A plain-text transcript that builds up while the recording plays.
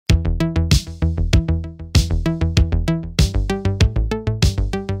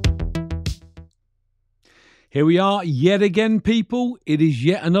Here we are yet again, people. It is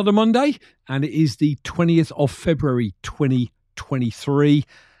yet another Monday, and it is the 20th of February, 2023.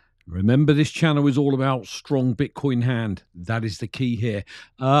 Remember, this channel is all about strong Bitcoin hand. That is the key here.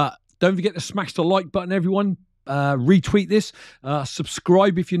 Don't forget to smash the like button, everyone. Retweet this.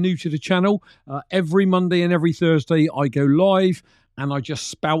 Subscribe if you're new to the channel. Every Monday and every Thursday, I go live, and I just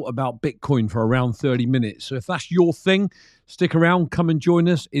spout about Bitcoin for around 30 minutes. So if that's your thing, stick around, come and join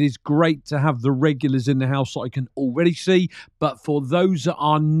us. It is great to have the regulars in the house that I can already see. But for those that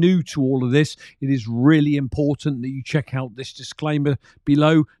are new to all of this, it is really important that you check out this disclaimer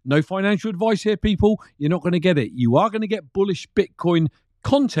below. No financial advice here, people. You're not going to get it. You are going to get bullish Bitcoin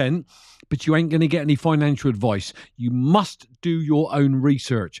content, but you ain't going to get any financial advice. You must do your own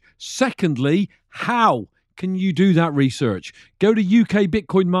research. Secondly, how can you do that research? Go to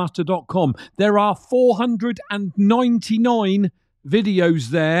ukbitcoinmaster.com. There are 499 videos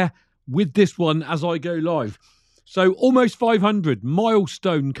there with this one as I go live. So almost 500,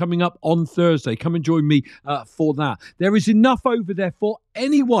 milestone coming up on Thursday. Come and join me for that. There is enough over there for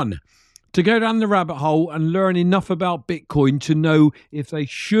anyone to go down the rabbit hole and learn enough about Bitcoin to know if they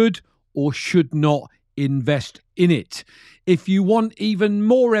should or should not invest in it. If you want even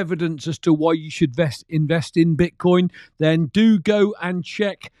more evidence as to why you should invest in Bitcoin, then do go and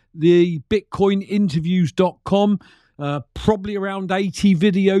check the bitcoininterviews.com. Probably around 80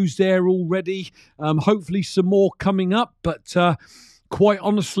 videos there already. Hopefully some more coming up, but quite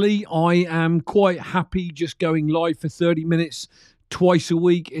honestly, I am quite happy just going live for 30 minutes twice a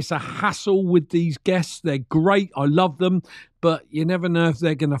week. It's a hassle with these guests. They're great. I love them, but you never know if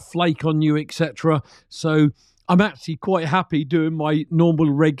they're going to flake on you, etc. So I'm actually quite happy doing my normal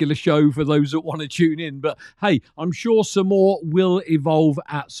regular show for those that want to tune in. But hey, I'm sure some more will evolve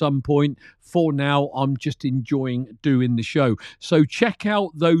at some point. For now, I'm just enjoying doing the show. So check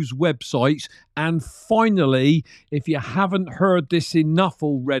out those websites. And finally, if you haven't heard this enough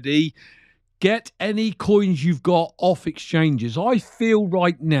already, get any coins you've got off exchanges. I feel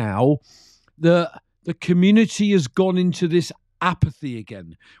right now that the community has gone into this apathy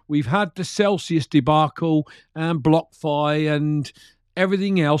again. We've had the Celsius debacle and BlockFi and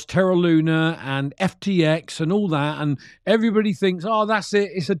everything else, Terra Luna and FTX and all that, and everybody thinks, oh, that's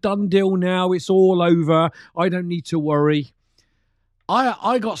it, it's a done deal now, it's all over, I don't need to worry.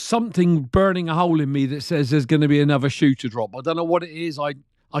 I got something burning a hole in me that says there's going to be another shoe to drop. I don't know what it is. I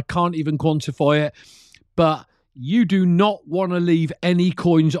can't even quantify it, but you do not want to leave any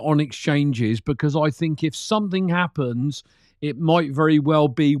coins on exchanges, because I think if something happens, it might very well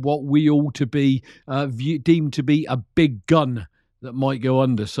be what we ought to be deemed to be a big gun that might go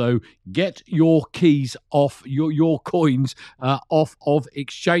under. So get your keys off, your coins off of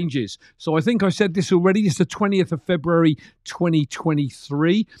exchanges. So I think I said this already. It's the 20th of February,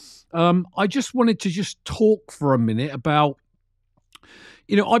 2023. I just wanted to just talk for a minute about,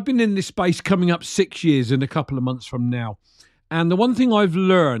 I've been in this space coming up 6 years in a couple of months from now. And the one thing I've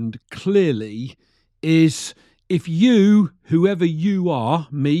learned clearly is if you, whoever you are,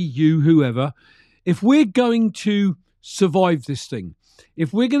 me, you, whoever, if we're going to survive this thing,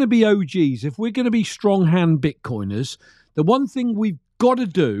 if we're going to be OGs, if we're going to be strong hand Bitcoiners, the one thing we've got to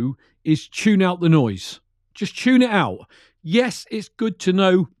do is tune out the noise. Just tune it out. Yes, it's good to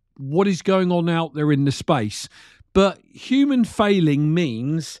know what is going on out there in the space, but human failing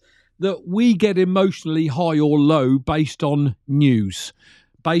means that we get emotionally high or low based on news,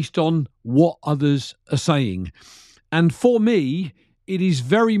 based on what others are saying. And for me, it is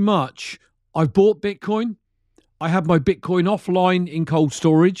very much, I've bought Bitcoin. I have my Bitcoin offline in cold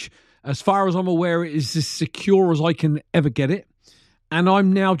storage. As far as I'm aware, it is as secure as I can ever get it. And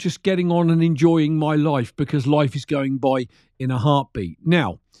I'm now just getting on and enjoying my life, because life is going by in a heartbeat.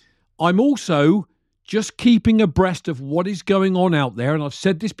 Now, I'm also just keeping abreast of what is going on out there. And I've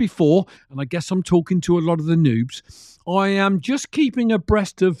said this before, and I guess I'm talking to a lot of the noobs. I am just keeping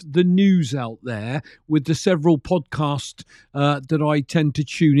abreast of the news out there with the several podcasts that I tend to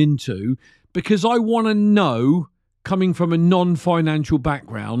tune into, because I want to know, coming from a non-financial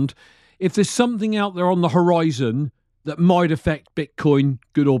background, if there's something out there on the horizon that might affect Bitcoin,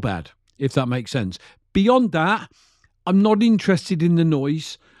 good or bad, if that makes sense. Beyond that, I'm not interested in the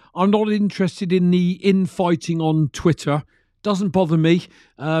noise. I'm not interested in the infighting on Twitter. Doesn't bother me.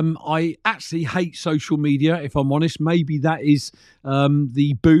 I actually hate social media, if I'm honest. Maybe that is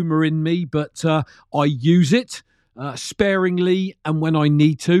the boomer in me, but I use it sparingly and when I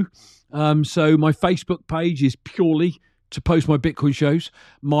need to. So my Facebook page is purely to post my Bitcoin shows.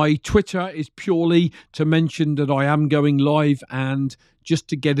 My Twitter is purely to mention that I am going live and just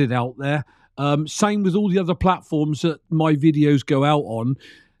to get it out there. Same with all the other platforms that my videos go out on.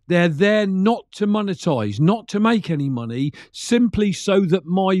 They're there not to monetize, not to make any money, simply so that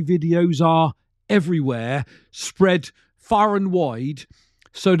my videos are everywhere, spread far and wide,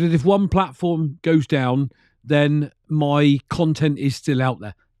 so that if one platform goes down, then my content is still out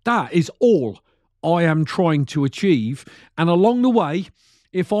there. That is all I am trying to achieve. And along the way,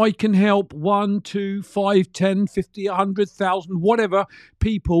 if I can help 1, 2, 5, 10, 50, 100,000, whatever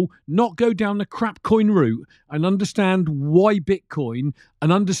people not go down the crap coin route and understand why Bitcoin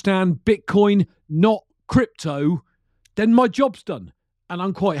and understand Bitcoin, not crypto, then my job's done. And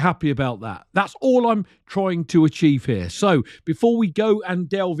I'm quite happy about that. That's all I'm trying to achieve here. So before we go and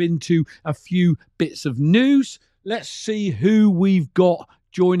delve into a few bits of news, let's see who we've got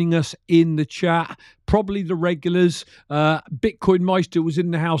joining us in the chat. Probably the regulars. Bitcoin Meister was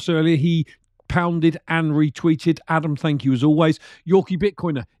in the house earlier. He pounded and retweeted. Adam, thank you as always. Yorkie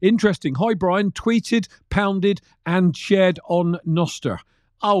Bitcoiner. Interesting. Hi, Brian. Tweeted, pounded, and shared on Noster.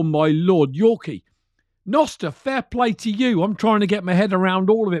 Oh, my Lord. Yorkie. Noster, fair play to you. I'm trying to get my head around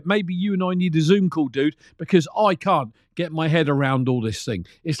all of it. Maybe you and I need a Zoom call, dude, because I can't get my head around all this thing.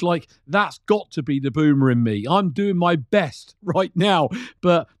 It's like, that's got to be the boomer in me. I'm doing my best right now.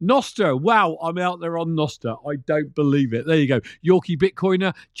 But Noster, wow, I'm out there on Noster. I don't believe it. There you go. Yorkie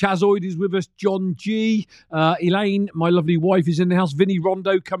Bitcoiner. Chazoid is with us. John G. Elaine, my lovely wife, is in the house. Vinny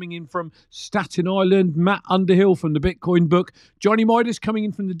Rondo coming in from Staten Island. Matt Underhill from the Bitcoin Book. Johnny Midas coming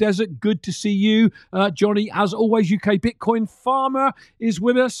in from the desert. Good to see you. Johnny, as always, UK Bitcoin Farmer is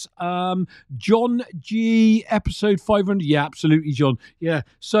with us. John G. episode 500. Yeah, absolutely, John. Yeah.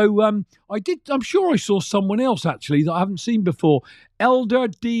 So I'm sure I saw someone else actually that I haven't seen before. Elder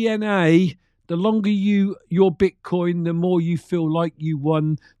DNA. The longer your Bitcoin, the more you feel like you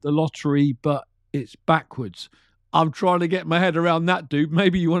won the lottery, but it's backwards. I'm trying to get my head around that, dude.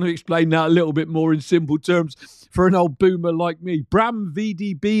 Maybe you want to explain that a little bit more in simple terms for an old boomer like me. Bram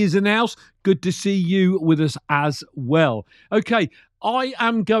VDB is in the house. Good to see you with us as well. Okay, I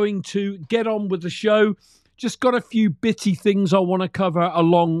am going to get on with the show. Just got a few bitty things I want to cover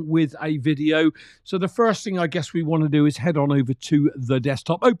along with a video. So the first thing I guess we want to do is head on over to the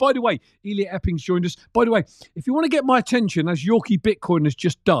desktop. Oh, by the way, Elia Epping's joined us. By the way, if you want to get my attention, as Yorkie Bitcoin has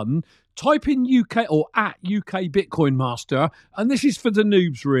just done, type in UK or at UK Bitcoin Master. And this is for the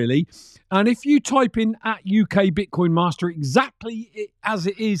noobs, really. And if you type in at UK Bitcoin Master exactly as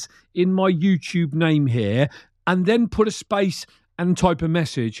it is in my YouTube name here, and then put a space and type a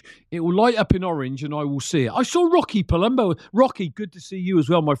message, it will light up in orange and I will see it. I saw Rocky Palumbo. Rocky, good to see you as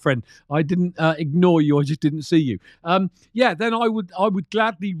well, my friend. I didn't ignore you. I just didn't see you. Then I would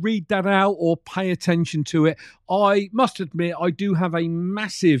gladly read that out or pay attention to it. I must admit, I do have a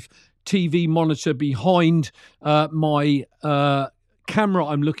massive TV monitor behind my camera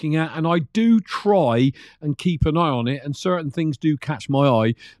I'm looking at, and I do try and keep an eye on it, and certain things do catch my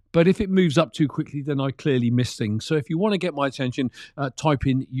eye. But if it moves up too quickly, then I clearly miss things. So if you want to get my attention, type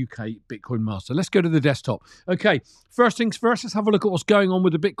in UK Bitcoin Master. Let's go to the desktop. Okay, first things first, let's have a look at what's going on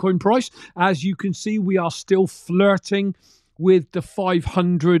with the Bitcoin price. As you can see, we are still flirting with the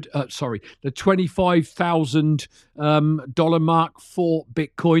the $25,000 mark for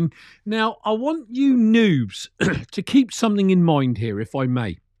Bitcoin. Now, I want you noobs to keep something in mind here, if I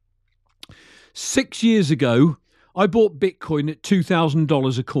may. 6 years ago, I bought Bitcoin at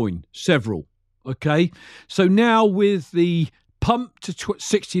 $2,000 a coin, several. Okay, so now with the pump to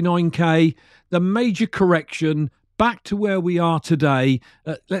 69k, the major correction back to where we are today,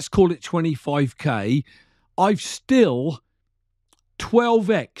 let's call it 25k, I've still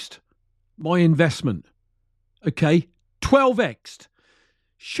 12x'd my investment. Okay, 12x'd.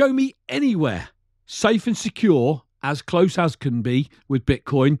 Show me anywhere safe and secure, as close as can be with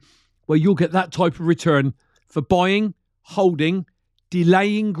Bitcoin, where you'll get that type of return for buying, holding,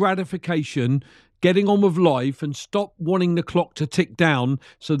 delaying gratification, getting on with life, and stop wanting the clock to tick down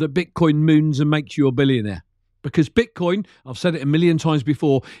so that Bitcoin moons and makes you a billionaire. Because Bitcoin, I've said it a million times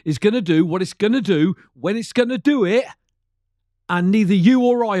before, is going to do what it's going to do when it's going to do it, and neither you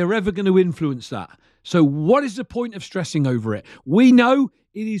or I are ever going to influence that. So what is the point of stressing over it? We know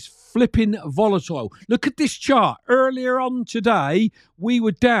it is flipping volatile. Look at this chart. Earlier on today, we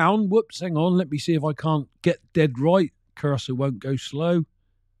were down. Whoops, hang on. Let me see if I can't get dead right. Cursor won't go slow.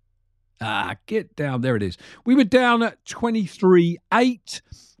 Get down. There it is. We were down at 23.8.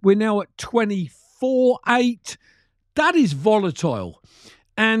 We're now at 24.8. That is volatile.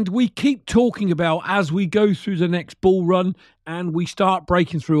 And we keep talking about, as we go through the next bull run and we start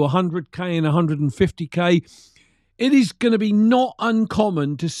breaking through 100k and 150k, it is going to be not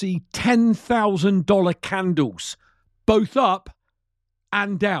uncommon to see $10,000 candles, both up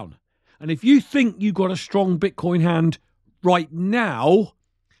and down. And if you think you've got a strong Bitcoin hand right now,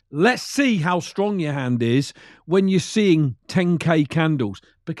 Let's see how strong your hand is when you're seeing 10K candles,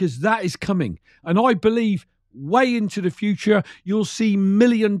 because that is coming. And I believe way into the future, you'll see $1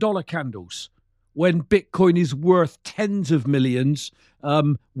 million candles when Bitcoin is worth tens of millions,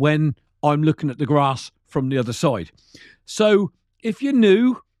 when I'm looking at the grass from the other side. So if you're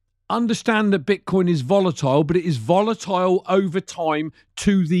new, understand that Bitcoin is volatile, but it is volatile over time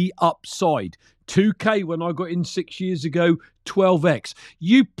to the upside. 2K when I got in 6 years ago, 12x.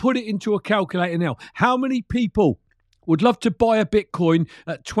 You put it into a calculator now. How many people would love to buy a Bitcoin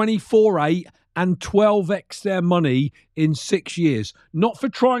at 24.8 and 12x their money in 6 years? Not for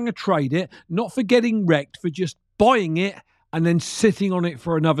trying to trade it, not for getting wrecked, for just buying it and then sitting on it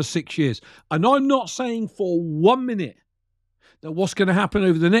for another 6 years. And I'm not saying for 1 minute that what's going to happen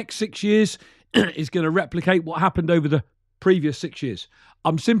over the next 6 years is going to replicate what happened over the previous 6 years.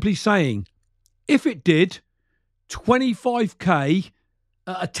 I'm simply saying, if it did, 25K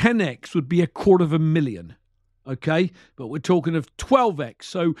at a 10x would be $250,000. Okay, but we're talking of 12x,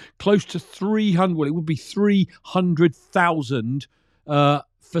 so close to 300. Well, it would be 300,000 for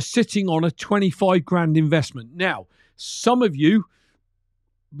sitting on a 25 grand investment. Now, some of you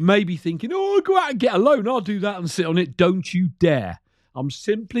may be thinking, "Oh, go out and get a loan. I'll do that and sit on it." Don't you dare! I'm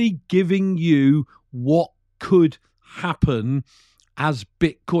simply giving you what could happen as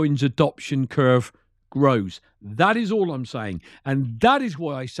Bitcoin's adoption curve grows. That is all I'm saying, and that is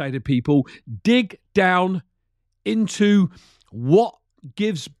why I say to people, dig down into what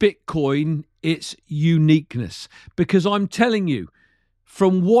gives Bitcoin its uniqueness. Because I'm telling you,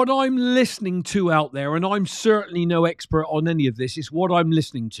 from what I'm listening to out there, and I'm certainly no expert on any of this, it's what I'm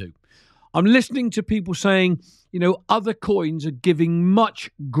listening to. I'm listening to people saying, other coins are giving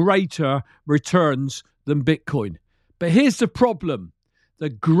much greater returns than Bitcoin. But here's the problem. The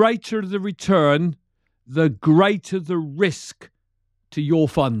greater the return, the greater the risk to your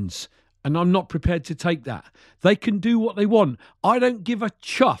funds. And I'm not prepared to take that. They can do what they want. I don't give a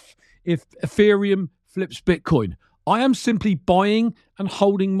chuff if Ethereum flips Bitcoin. I am simply buying and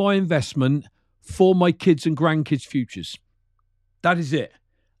holding my investment for my kids' and grandkids' futures. That is it.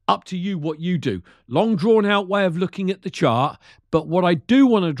 Up to you what you do. Long drawn out way of looking at the chart. But what I do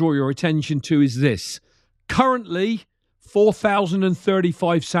want to draw your attention to is this. Currently,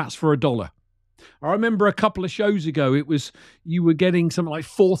 4,035 sats for $1. I remember a couple of shows ago, you were getting something like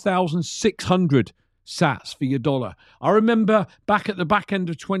 4,600 sats for your dollar. I remember back at the back end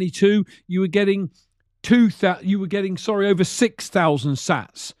of 22, you were getting over 6,000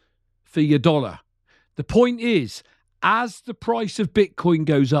 sats for your dollar. The point is, as the price of Bitcoin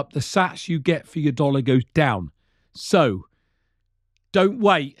goes up, the sats you get for your dollar goes down. So don't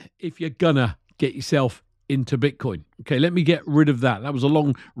wait if you're gonna get yourself into Bitcoin. Okay, let me get rid of that. That was a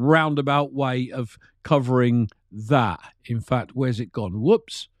long roundabout way of covering that. In fact, where's it gone?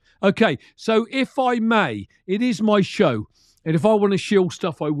 Whoops. Okay, so if I may, it is my show. And if I want to shill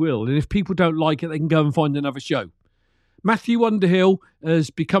stuff, I will. And if people don't like it, they can go and find another show. Matthew Underhill has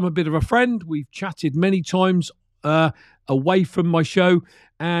become a bit of a friend. We've chatted many times away from my show.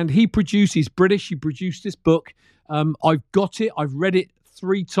 And he's British. He produced this book. I've got it. I've read it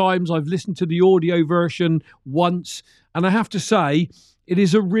 3 times. I've listened to the audio version once. And I have to say, it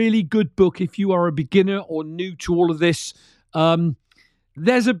is a really good book if you are a beginner or new to all of this.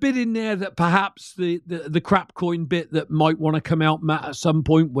 There's a bit in there that perhaps the crap coin bit that might want to come out, Matt, at some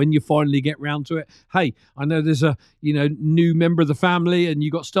point when you finally get round to it. Hey, I know there's a new member of the family and you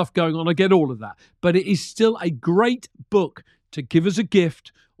got stuff going on. I get all of that. But it is still a great book to give as a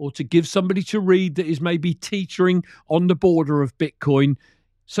gift or to give somebody to read that is maybe teetering on the border of Bitcoin.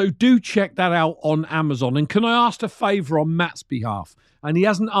 So do check that out on Amazon. And can I ask a favor on Matt's behalf? And he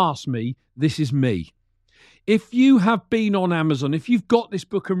hasn't asked me. This is me. If you have been on Amazon, if you've got this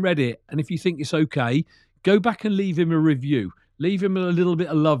book and read it, and if you think it's okay, go back and leave him a review. Leave him a little bit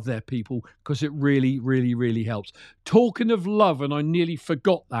of love there, people, because it really, really, really helps. Talking of love, and I nearly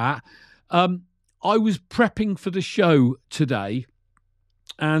forgot that, I was prepping for the show today,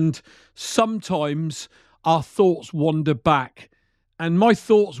 and sometimes our thoughts wander back. And my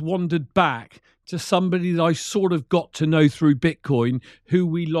thoughts wandered back to somebody that I sort of got to know through Bitcoin, who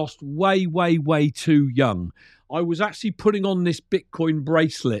we lost way, way, way too young. I was actually putting on this Bitcoin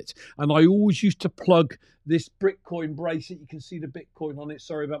bracelet, and I always used to plug this Bitcoin bracelet. You can see the Bitcoin on it.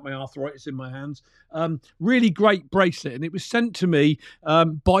 Sorry about my arthritis in my hands. Really great bracelet. And it was sent to me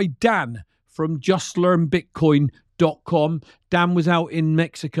by Dan from justlearnbitcoin.com. Dan was out in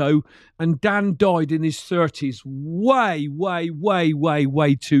Mexico, and Dan died in his 30s, way, way, way, way,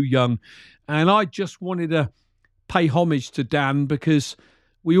 way too young. And I just wanted to pay homage to Dan, because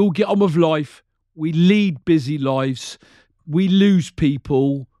we all get on with life. We lead busy lives. We lose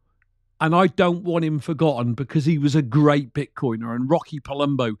people. And I don't want him forgotten because he was a great Bitcoiner. And Rocky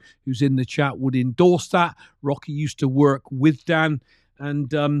Palumbo, who's in the chat, would endorse that. Rocky used to work with Dan.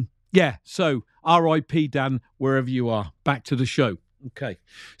 And yeah, so RIP Dan, wherever you are. Back to the show. Okay.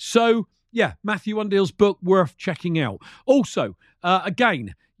 So yeah, Matthew Underhill's book, worth checking out. Also,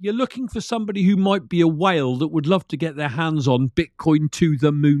 again, you're looking for somebody who might be a whale that would love to get their hands on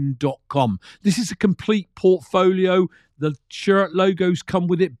bitcointothemoon.com. This is a complete portfolio. The shirt logos come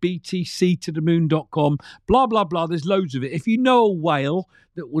with it, btctothemoon.com, blah, blah, blah. There's loads of it. If you know a whale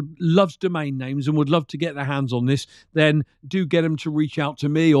that loves domain names and would love to get their hands on this, then do get them to reach out to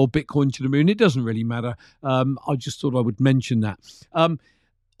me or Bitcoin to the Moon. It doesn't really matter. I just thought I would mention that.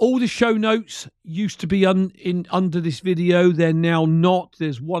 All the show notes used to be under this video. They're now not.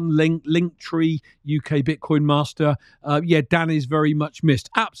 There's one link, Linktree, UK Bitcoin Master. Yeah, Dan is very much missed.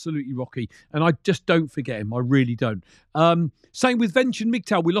 Absolutely, Rocky. And I just don't forget him. I really don't. Same with Vention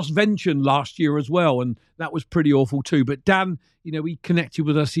Migtal. We lost Vention last year as well, and that was pretty awful too. But Dan, you know, he connected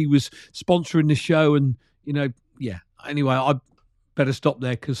with us. He was sponsoring the show, and, you know, yeah. Anyway, I better stop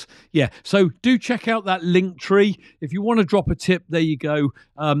there because, yeah. So do check out that Linktree. If you want to drop a tip, there you go.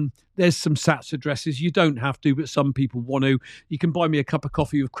 There's some Sats addresses. You don't have to, but some people want to. You can buy me a cup of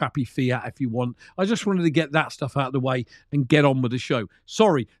coffee with crappy fiat if you want. I just wanted to get that stuff out of the way and get on with the show.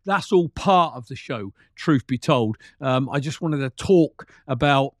 Sorry, that's all part of the show, truth be told. I just wanted to talk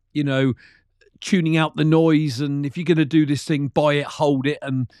about, you know, tuning out the noise, and if you're going to do this thing, buy it, hold it,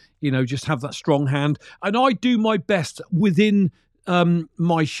 and, you know, just have that strong hand. And I do my best within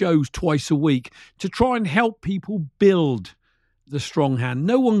my shows twice a week to try and help people build the strong hand.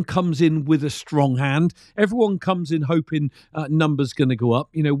 No one comes in with a strong hand. Everyone comes in hoping numbers going to go up.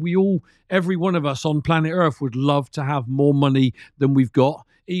 You know, every one of us on planet Earth would love to have more money than we've got,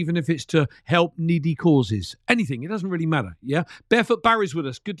 even if it's to help needy causes. Anything, it doesn't really matter. Yeah. Barefoot Barry's with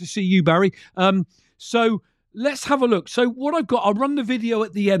us. Good to see you, Barry. So let's have a look. So what I've got, I'll run the video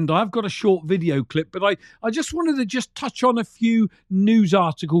at the end. I've got a short video clip, but I just wanted to just touch on a few news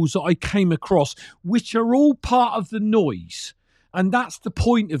articles that I came across, which are all part of the noise. And that's the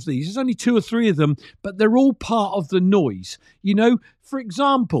point of these. There's only 2 or 3 of them, but they're all part of the noise. You know, for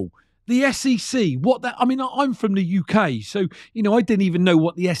example, the SEC, I'm from the UK, so, you know, I didn't even know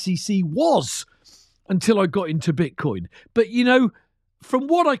what the SEC was until I got into Bitcoin. But, you know, from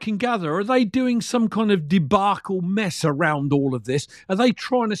what I can gather, are they doing some kind of debacle mess around all of this? Are they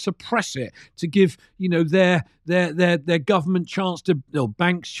trying to suppress it to give, you know, their government chance to, or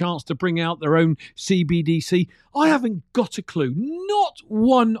banks chance to bring out their own CBDC? I haven't got a clue, not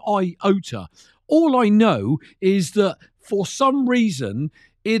one iota. All I know is that for some reason,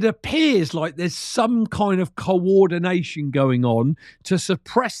 it appears like there's some kind of coordination going on to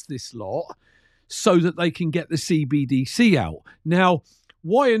suppress this lot, so that they can get the CBDC out. Now,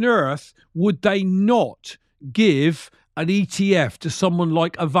 why on earth would they not give an ETF to someone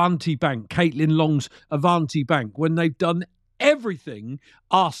like Avanti Bank, Caitlin Long's Avanti Bank, when they've done everything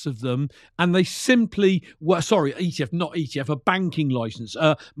asked of them, and they simply ETF, not ETF, a banking license.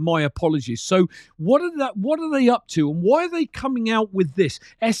 My apologies. So what are they up to, and why are they coming out with this?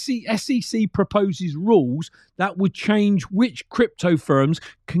 SEC proposes rules that would change which crypto firms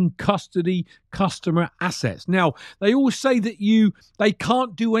can custody customer assets. Now, they all say that they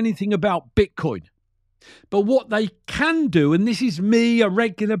can't do anything about Bitcoin. But what they can do, and this is me, a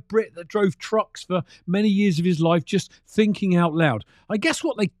regular Brit that drove trucks for many years of his life, just thinking out loud. I guess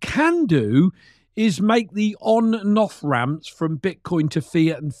what they can do is make the on and off ramps from Bitcoin to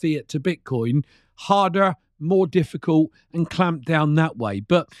fiat and fiat to Bitcoin harder, more difficult, and clamp down that way.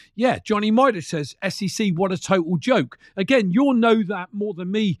 But yeah, Johnny Midas says, SEC, what a total joke. Again, you'll know that more than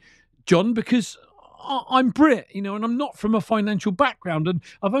me, John, because I'm Brit, you know, and I'm not from a financial background, and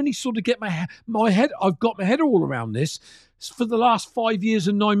I've only sort of I've got my head all around this for the last 5 years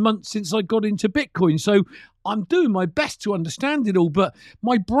and 9 months since I got into Bitcoin. So I'm doing my best to understand it all, but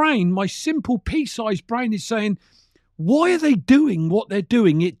my brain, my simple pea-sized brain, is saying, why are they doing what they're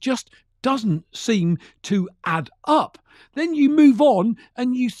doing? It just doesn't seem to add up. Then you move on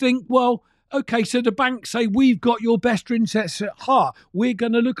and you think, well, okay, so the banks say, we've got your best interests at heart. We're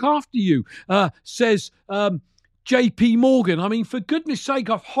going to look after you, says JP Morgan. I mean, for goodness sake,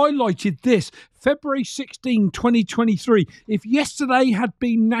 I've highlighted this February 16, 2023. If yesterday had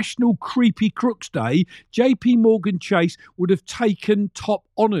been National Creepy Crooks Day, JP Morgan Chase would have taken top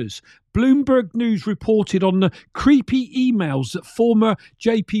honours. Bloomberg News reported on the creepy emails that former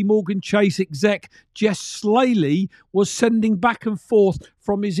JP Morgan Chase exec Jess Slaley was sending back and forth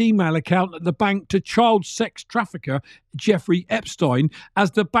from his email account at the bank to child sex trafficker Jeffrey Epstein,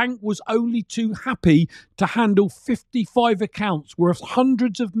 as the bank was only too happy to handle 55 accounts worth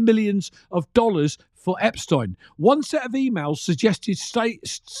hundreds of millions of dollars for Epstein. One set of emails suggested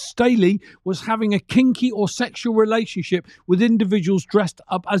Staley was having a kinky or sexual relationship with individuals dressed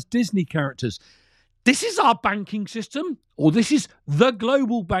up as Disney characters. This is our banking system, or this is the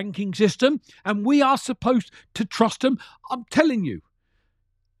global banking system, and we are supposed to trust them. I'm telling you,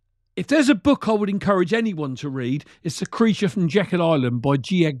 if there's a book I would encourage anyone to read, it's The Creature from Jekyll Island by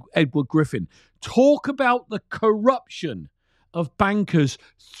G. Edward Griffin. Talk about the corruption of bankers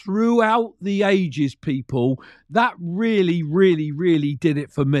throughout the ages, people. That really, really, really did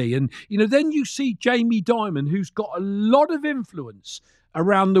it for me. And, then you see Jamie Dimon, who's got a lot of influence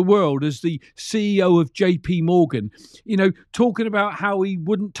around the world as the CEO of JP Morgan, talking about how he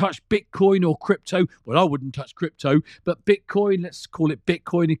wouldn't touch Bitcoin or crypto. Well, I wouldn't touch crypto, but Bitcoin, let's call it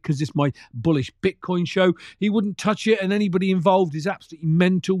Bitcoin because it's my bullish Bitcoin show. He wouldn't touch it, and anybody involved is absolutely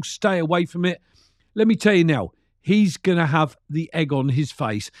mental. Stay away from it. Let me tell you now, he's going to have the egg on his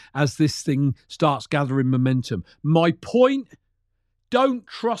face as this thing starts gathering momentum. My point, don't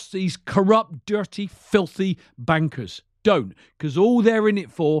trust these corrupt, dirty, filthy bankers. Don't, because all they're in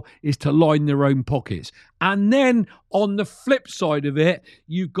it for is to line their own pockets. And then on the flip side of it,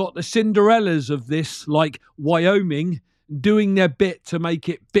 you've got the Cinderellas of this, like Wyoming, doing their bit to make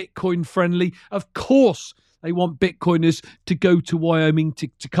it Bitcoin friendly. Of course, they want Bitcoiners to go to Wyoming,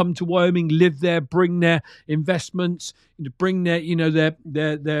 to come to Wyoming, live there, bring their investments, bring their,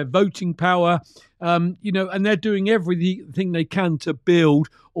 their voting power, and they're doing everything they can to build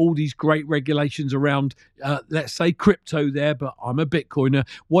all these great regulations around, let's say, crypto there, but I'm a Bitcoiner.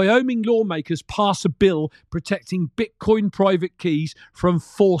 Wyoming lawmakers pass a bill protecting Bitcoin private keys from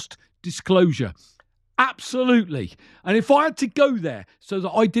forced disclosure. Absolutely. And if I had to go there so that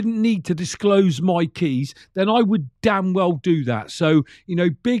I didn't need to disclose my keys, then I would damn well do that. So,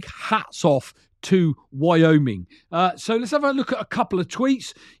 big hats off to Wyoming. So let's have a look at a couple of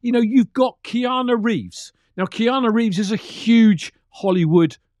tweets. You've got Keanu Reeves. Now, Keanu Reeves is a huge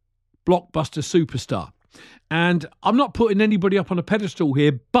Hollywood blockbuster superstar. And I'm not putting anybody up on a pedestal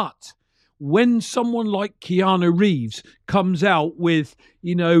here, but when someone like Keanu Reeves comes out with,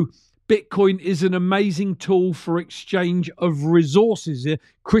 Bitcoin is an amazing tool for exchange of resources,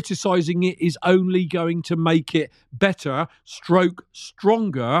 criticizing it is only going to make it better,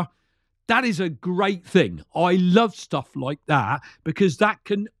 stronger. That is a great thing. I love stuff like that because that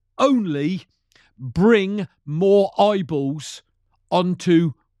can only bring more eyeballs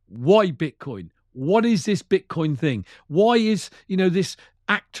onto why Bitcoin. What is this Bitcoin thing? Why is, this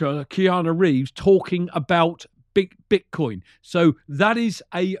actor, Keanu Reeves, talking about Bitcoin? So that is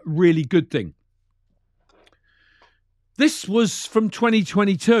a really good thing. This was from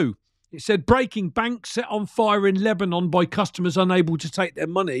 2022. It said, breaking: banks set on fire in Lebanon by customers unable to take their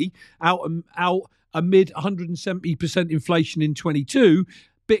money out amid 170% inflation in 22.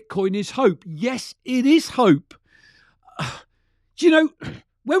 Bitcoin is hope. Yes, it is hope.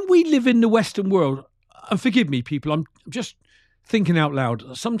 When we live in the Western world, and forgive me, people, I'm just thinking out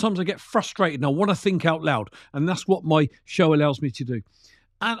loud. Sometimes I get frustrated and I want to think out loud, and that's what my show allows me to do.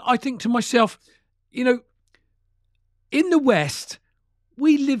 And I think to myself, in the West,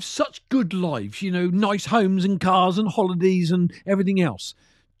 we live such good lives, nice homes and cars and holidays and everything else.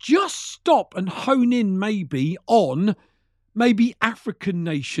 Just stop and hone in maybe on African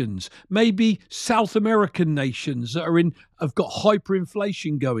nations, maybe South American nations that have got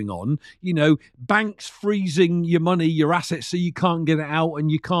hyperinflation going on, banks freezing your money, your assets, so you can't get it out and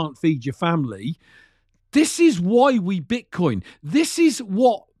you can't feed your family. This is why we Bitcoin. This is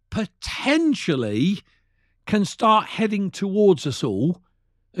what potentially can start heading towards us all,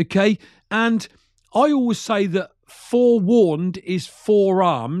 okay? And I always say that forewarned is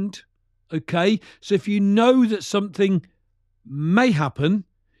forearmed, okay? So if you know that something may happen,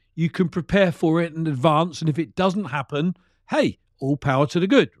 you can prepare for it in advance, and if it doesn't happen, hey, all power to the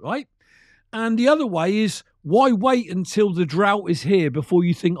good, right? And the other way is, why wait until the drought is here before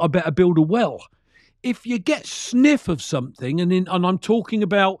you think I better build a well? If you get sniff of something, and I'm talking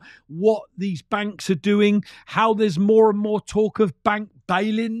about what these banks are doing, how there's more and more talk of bank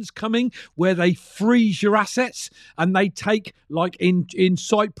bail-ins coming, where they freeze your assets and they take, like in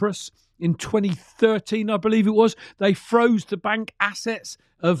Cyprus, in 2013, I believe it was. They froze the bank assets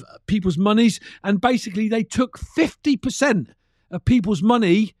of people's monies, and basically they took 50% of people's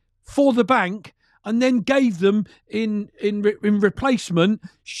money for the bank and then gave them in replacement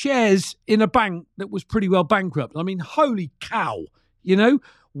shares in a bank that was pretty well bankrupt. I mean, holy cow,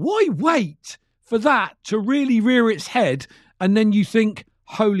 why wait for that to really rear its head and then you think,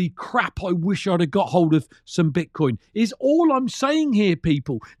 holy crap, I wish I'd have got hold of some Bitcoin, is all I'm saying here,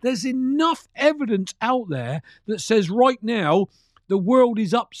 people. There's enough evidence out there that says right now the world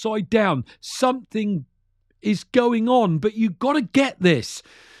is upside down. Something is going on, but you've got to get this.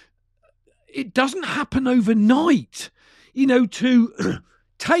 It doesn't happen overnight. To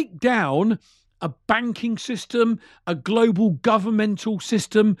take down a banking system, a global governmental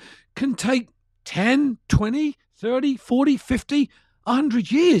system can take 10, 20, 30, 40, 50,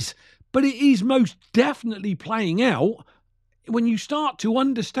 100 years. But it is most definitely playing out when you start to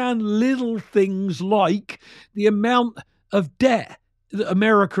understand little things like the amount of debt that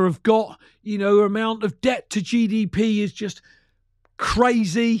America have got, amount of debt to GDP is just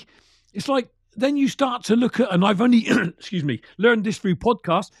crazy. It's like, then you start to look at, and I've only, learned this through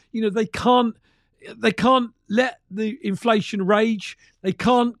podcasts, they can't let the inflation rage. They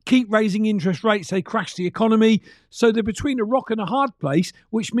can't keep raising interest rates. They crash the economy. So they're between a rock and a hard place,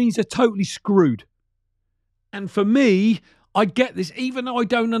 which means they're totally screwed. And for me, I get this, even though I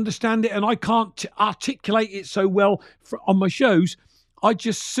don't understand it and I can't articulate it so well on my shows. I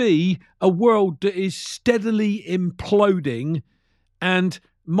just see a world that is steadily imploding, and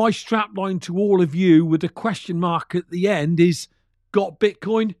my strapline to all of you with a question mark at the end is, got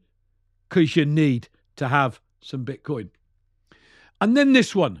Bitcoin? Because you need to have some Bitcoin. And then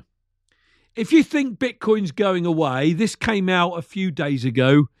this one. If you think Bitcoin's going away, this came out a few days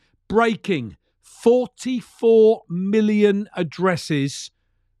ago. Breaking 44 million addresses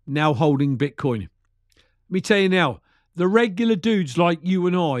now holding Bitcoin. Let me tell you now, the regular dudes like you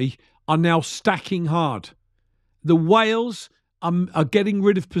and I are now stacking hard. The whales are getting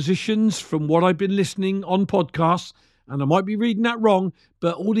rid of positions from what I've been listening on podcasts, and I might be reading that wrong,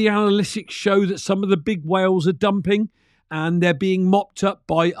 but all the analytics show that some of the big whales are dumping and they're being mopped up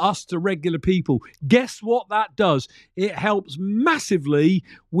by us, the regular people. Guess what that does? It helps massively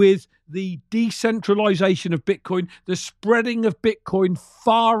with the decentralization of Bitcoin, the spreading of Bitcoin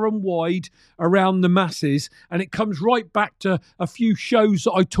far and wide around the masses. And it comes right back to a few shows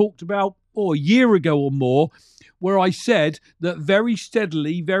that I talked about a year ago or more, where I said that very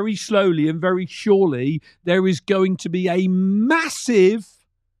steadily, very slowly, and very surely, there is going to be a massive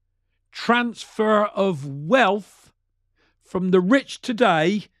transfer of wealth from the rich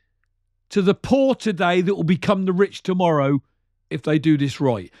today to the poor today that will become the rich tomorrow if they do this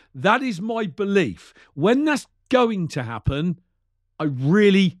right. That is my belief. When that's going to happen, I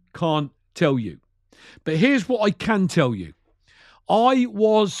really can't tell you. But here's what I can tell you. I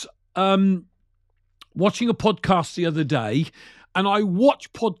was watching a podcast the other day, and I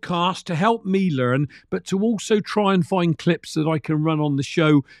watch podcasts to help me learn, but to also try and find clips that I can run on the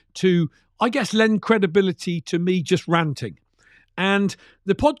show to, I guess, lend credibility to me just ranting. And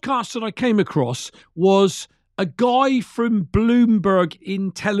the podcast that I came across was a guy from Bloomberg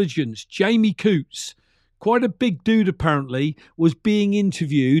Intelligence, Jamie Coots, quite a big dude apparently, was being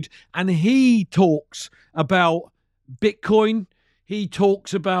interviewed, and he talks about Bitcoin. He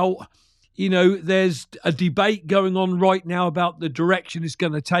talks about, there's a debate going on right now about the direction it's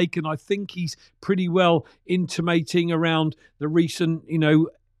going to take. And I think he's pretty well intimating around the recent,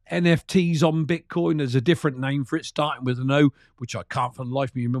 NFTs on Bitcoin. There's a different name for it starting with an O, which I can't for the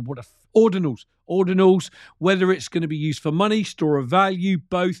life of me remember what ordinals, whether it's going to be used for money, store of value,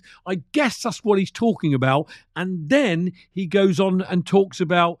 both. I guess that's what he's talking about. And then he goes on and talks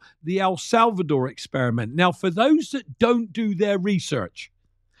about the El Salvador experiment. Now, for those that don't do their research,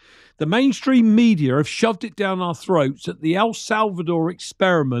 the mainstream media have shoved it down our throats that the El Salvador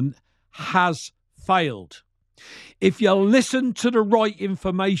experiment has failed. If you listen to the right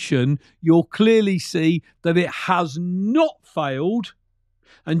information, you'll clearly see that it has not failed.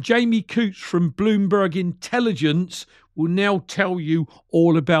 And Jamie Coots from Bloomberg Intelligence will now tell you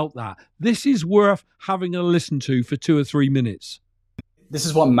all about that. This is worth having a listen to for 2 or 3 minutes. This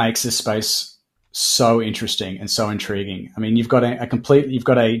is what makes this space so interesting and so intriguing. I mean, you've got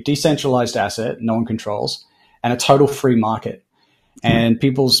a decentralized asset no one controls, and a total free market. And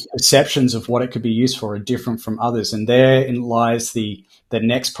people's perceptions of what it could be used for are different from others. And therein lies the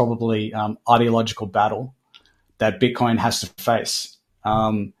next probably ideological battle that Bitcoin has to face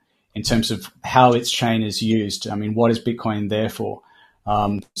in terms of how its chain is used. I mean, what is Bitcoin there for?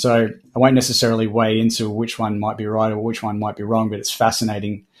 So I won't necessarily weigh into which one might be right or which one might be wrong, but it's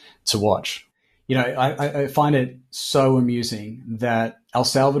fascinating to watch. You know, I find it so amusing that El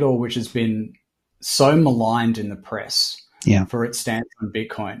Salvador, which has been so maligned in the press for its stance on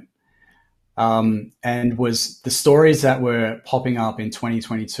Bitcoin, and was the stories that were popping up in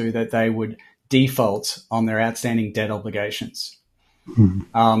 2022 that they would default on their outstanding debt obligations,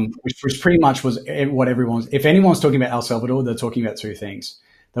 which pretty much was what everyone's. If anyone's talking about El Salvador, they're talking about two things.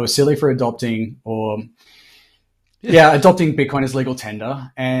 They were silly for adopting adopting Bitcoin as legal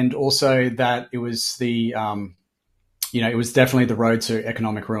tender, and also that it was it was definitely the road to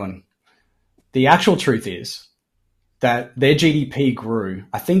economic ruin. The actual truth is that their GDP grew,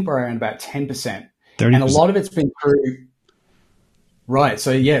 I think, by around about 10%. 30%. And a lot of it's been through. Right.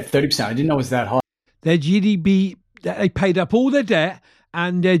 So, 30%. I didn't know it was that high. Their GDP, they paid up all their debt,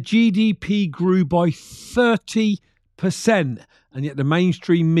 and their GDP grew by 30%. And yet the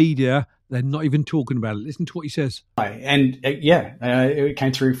mainstream media, they're not even talking about it. Listen to what he says. And it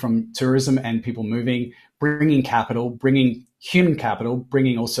came through from tourism and people moving, bringing capital, bringing human capital,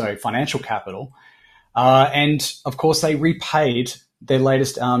 bringing also financial capital. And of course, they repaid their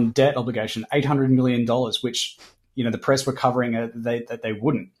latest debt obligation, $800 million, which, the press were covering that they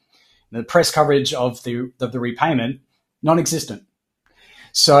wouldn't. The press coverage of the repayment, non-existent.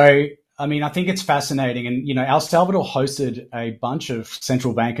 So, I mean, I think it's fascinating. And, El Salvador hosted a bunch of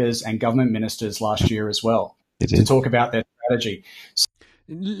central bankers and government ministers last year as well to talk about their strategy.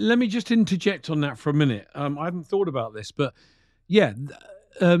 Let me just interject on that for a minute. I hadn't thought about this, but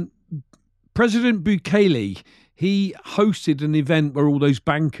President Bukele, he hosted an event where all those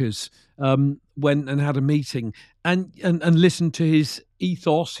bankers went and had a meeting and listened to his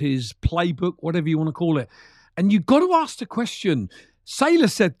ethos, his playbook, whatever you want to call it. And you've got to ask the question. Saylor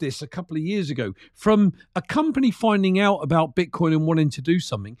said this a couple of years ago. From a company finding out about Bitcoin and wanting to do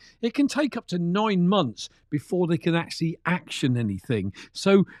something, it can take up to 9 months before they can actually action anything.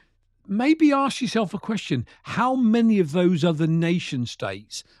 So maybe ask yourself a question. How many of those other nation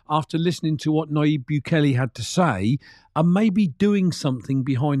states, after listening to what Nayib Bukele had to say, are maybe doing something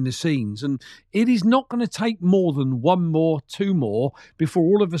behind the scenes? And it is not going to take more than one more, two more, before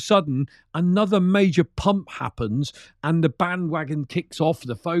all of a sudden another major pump happens and the bandwagon kicks off,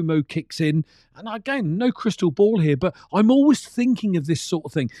 the FOMO kicks in. And again, no crystal ball here, but I'm always thinking of this sort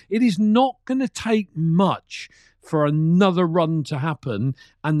of thing. It is not going to take much for another run to happen,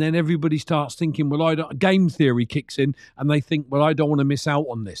 and then everybody starts thinking, game theory kicks in, and they think, I don't want to miss out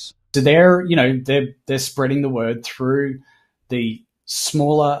on this. So they're spreading the word through the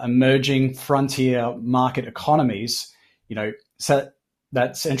smaller emerging frontier market economies. So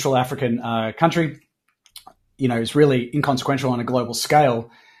that Central African country, is really inconsequential on a global scale.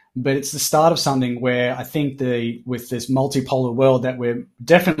 But it's the start of something where I think with this multipolar world that we're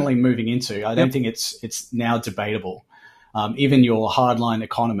definitely moving into, I don't think it's now debatable. Even your hardline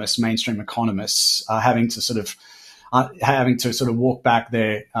economists, mainstream economists, are having to sort of walk back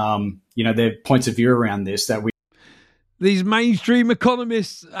their points of view around this. These mainstream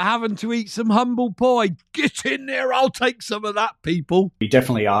economists are having to eat some humble pie. Get in there, I'll take some of that, people. We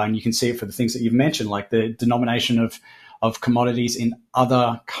definitely are, and you can see it for the things that you've mentioned, like the denomination of commodities in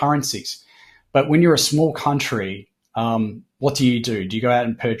other currencies. But when you're a small country, what do? Do you go out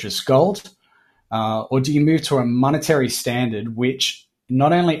and purchase gold? Or do you move to a monetary standard which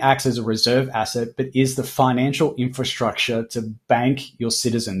not only acts as a reserve asset, but is the financial infrastructure to bank your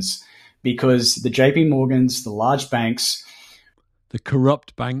citizens? Because the JP Morgans, the large banks, the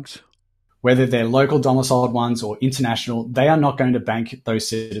corrupt banks, whether they're local domiciled ones or international, they are not going to bank those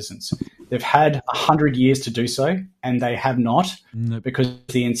citizens. They've had 100 years to do so, and they have not, because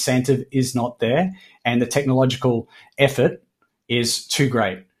the incentive is not there and the technological effort is too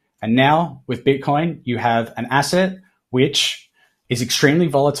great. And now with Bitcoin, you have an asset which is extremely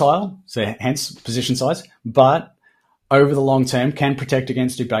volatile, so hence position size, but over the long term can protect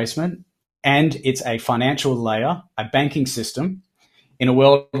against debasement. And it's a financial layer, a banking system, in a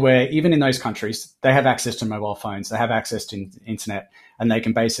world where even in those countries, they have access to mobile phones, they have access to internet, and they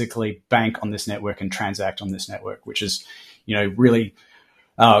can basically bank on this network and transact on this network, which is, really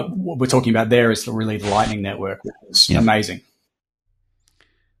what we're talking about there is really the Lightning Network, which is amazing.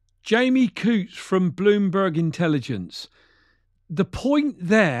 Jamie Coots from Bloomberg Intelligence. The point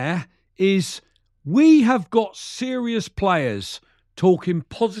there is we have got serious players talking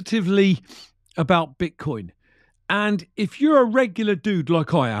positively about Bitcoin. And if you're a regular dude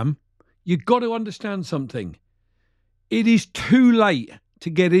like I am, you've got to understand something. It is too late to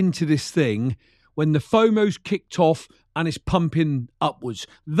get into this thing when the FOMO's kicked off and it's pumping upwards.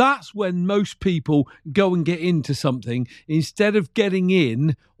 That's when most people go and get into something instead of getting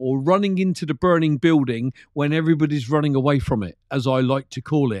in or running into the burning building when everybody's running away from it, as I like to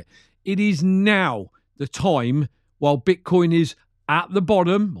call it. It is now the time, while Bitcoin is at the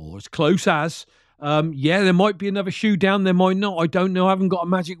bottom, or as close as, there might be another shoe down, there might not. I don't know. I haven't got a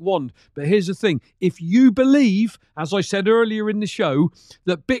magic wand. But here's the thing. If you believe, as I said earlier in the show,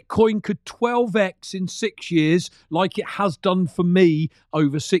 that Bitcoin could 12x in 6 years, like it has done for me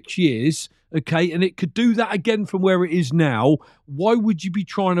over 6 years, okay, and it could do that again from where it is now, why would you be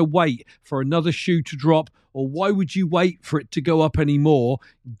trying to wait for another shoe to drop? Or why would you wait for it to go up anymore?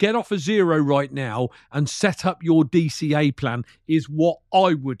 Get off a zero right now and set up your DCA plan is what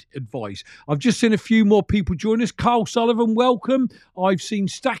I would advise. I've just seen a few more people join us. Carl Sullivan, welcome. I've seen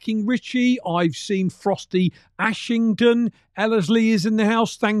Stacking Richie. I've seen Frosty Ashington. Ellerslie is in the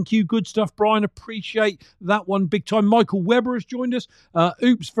house. Thank you. Good stuff, Brian. Appreciate that one big time. Michael Weber has joined us.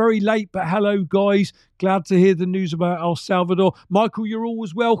 Oops, very late, but hello, guys. Glad to hear the news about El Salvador. Michael, you're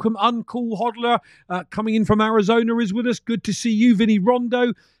always welcome. Uncool Hodler coming in from Arizona is with us. Good to see you. Vinny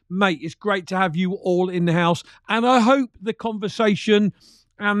Rondo. Mate, it's great to have you all in the house. And I hope the conversation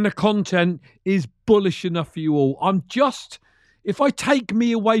and the content is bullish enough for you all. If I take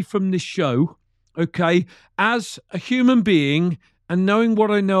me away from this show, okay, as a human being and knowing what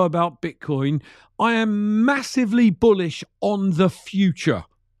I know about Bitcoin, I am massively bullish on the future.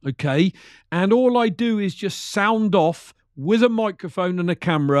 Okay, and all I do is just sound off with a microphone and a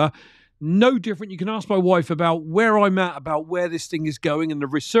camera. No different. You can ask my wife about where I'm at, about where this thing is going, and the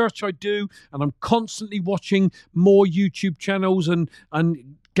research I do. And I'm constantly watching more YouTube channels and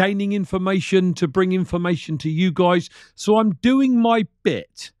gaining information to bring information to you guys. So I'm doing my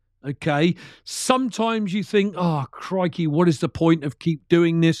bit. Okay, sometimes you think, oh, crikey, what is the point of keep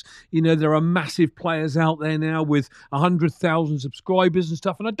doing this? You know, there are massive players out there now with 100,000 subscribers and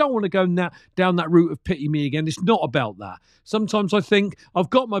stuff. And I don't want to go down that route of pity me again. It's not about that. Sometimes I think I've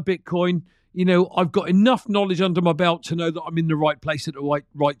got my Bitcoin. You know, I've got enough knowledge under my belt to know that I'm in the right place at the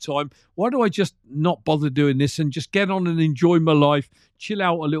right time. Why do I just not bother doing this and just get on and enjoy my life, chill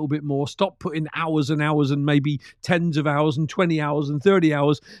out a little bit more, stop putting hours and hours and maybe tens of hours and 20 hours and 30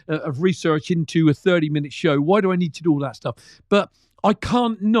 hours of research into a 30-minute show? Why do I need to do all that stuff? But I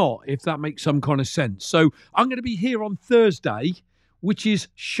can't not, if that makes some kind of sense. So I'm going to be here on Thursday, which is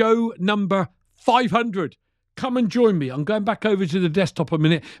show number 500. Come and join me. I'm going back over to the desktop a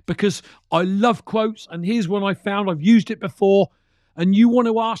minute because I love quotes. And here's one I found. I've used it before. And you want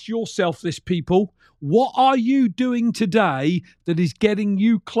to ask yourself this, people. What are you doing today that is getting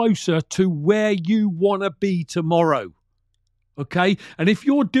you closer to where you want to be tomorrow? Okay? And if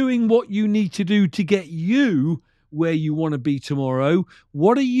you're doing what you need to do to get you where you want to be tomorrow,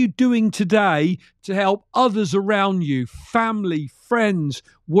 what are you doing today to help others around you, family, friends,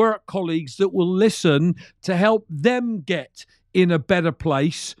 work colleagues that will listen to help them get in a better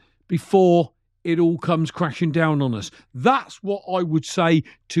place before it all comes crashing down on us? That's what I would say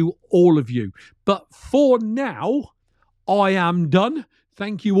to all of you. But for now, I am done.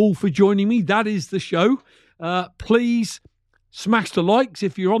 Thank you all for joining me. That is the show. Please smash the likes.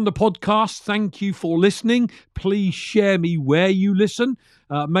 If you're on the podcast, thank you for listening. Please share me where you listen.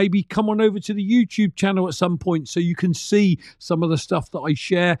 Maybe come on over to the YouTube channel at some point so you can see some of the stuff that I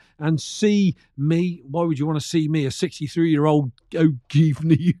share and see me. Why would you want to see me, a 63-year-old OG from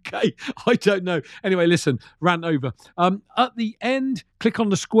the UK? I don't know. Anyway, listen, rant over. At the end, click on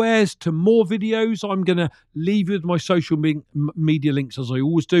the squares to more videos. I'm going to leave you with my social media links as I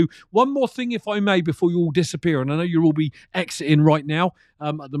always do. One more thing, if I may, before you all disappear. And I know you'll all be exiting right now.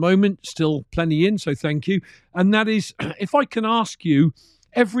 At the moment, still plenty in, so thank you. And that is, if I can ask you,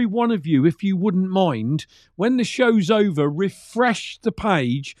 every one of you, if you wouldn't mind, when the show's over, refresh the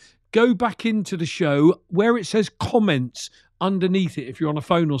page, go back into the show where it says comments underneath it. If you're on a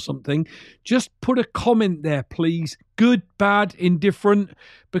phone or something, just put a comment there, please. Good, bad, indifferent,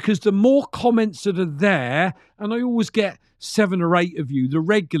 because the more comments that are there, and I always get 7 or 8 of you, the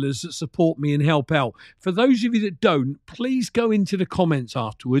regulars that support me and help out. For those of you that don't, please go into the comments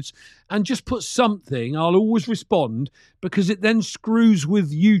afterwards and just put something. I'll always respond because it then screws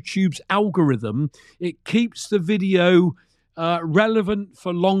with YouTube's algorithm. It keeps the video relevant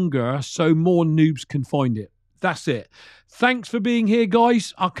for longer so more noobs can find it. That's it. Thanks for being here,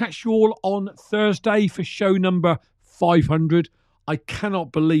 guys. I'll catch you all on Thursday for show number 500. I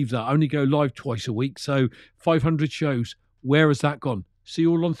cannot believe that. I only go live twice a week, so 500 shows. Where has that gone? See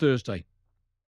you all on Thursday.